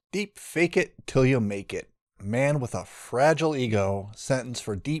Deep fake it till you make it. Man with a fragile ego sentenced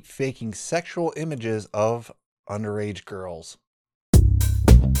for deep faking sexual images of underage girls.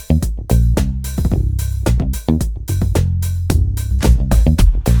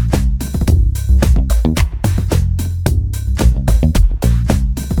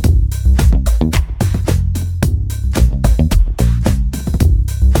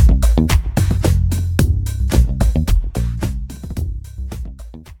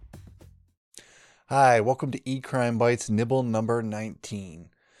 Hi, welcome to eCrimeBytes Nibble number 19.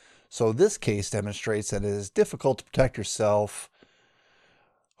 So this case demonstrates that it is difficult to protect yourself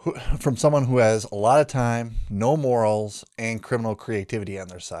from someone who has a lot of time, no morals, and criminal creativity on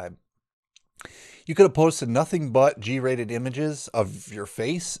their side. You could have posted nothing but G-rated images of your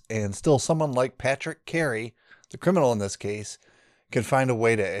face, and still someone like Patrick Carey, the criminal in this case, can find a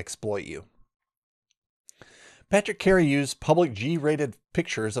way to exploit you. Patrick Carey used public G-rated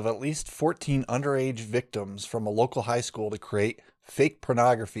pictures of at least 14 underage victims from a local high school to create fake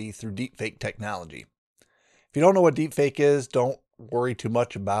pornography through deepfake technology. If you don't know what deepfake is, don't worry too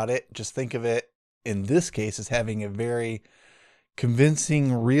much about it. Just think of it, in this case, as having a very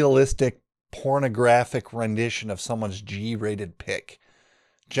convincing, realistic, pornographic rendition of someone's G-rated pic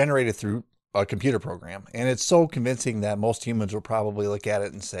generated through a computer program. And it's so convincing that most humans will probably look at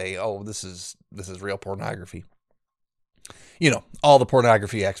it and say, oh, this is real pornography. You know, all the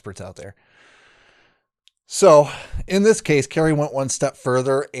pornography experts out there. So in this case, Carey went one step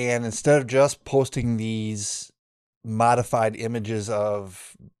further, and instead of just posting these modified images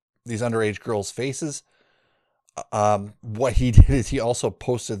of these underage girls' faces, what he did is he also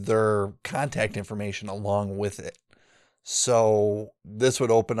posted their contact information along with it. So this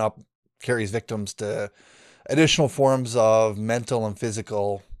would open up Carey's victims to additional forms of mental and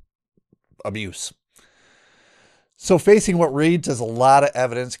physical abuse. So facing what reads as a lot of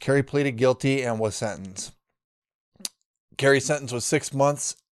evidence, Carey pleaded guilty and was sentenced. Carey's sentence was 6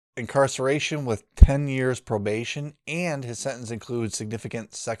 months incarceration with 10 years probation, and his sentence includes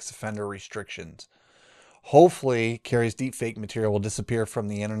significant sex offender restrictions. Hopefully, Carey's deepfake material will disappear from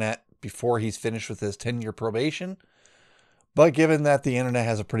the internet before he's finished with his 10-year probation, but given that the internet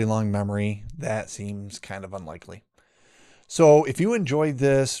has a pretty long memory, that seems kind of unlikely. So if you enjoyed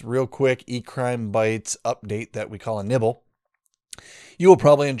this real quick eCrimeBytes update that we call a Nibble, you will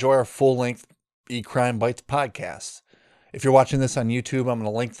probably enjoy our full-length eCrimeBytes podcast. If you're watching this on YouTube, I'm going to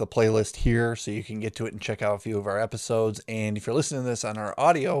link the playlist here so you can get to it and check out a few of our episodes. And if you're listening to this on our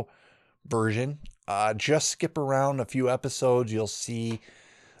audio version, just skip around a few episodes. You'll see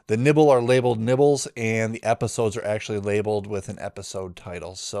the Nibble are labeled Nibbles, and the episodes are actually labeled with an episode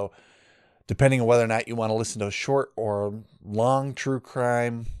title. So depending on whether or not you want to listen to short or long true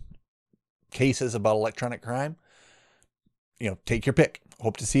crime cases about electronic crime, take your pick.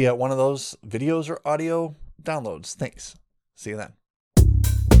 Hope to see you at one of those videos or audio downloads. Thanks. See you then.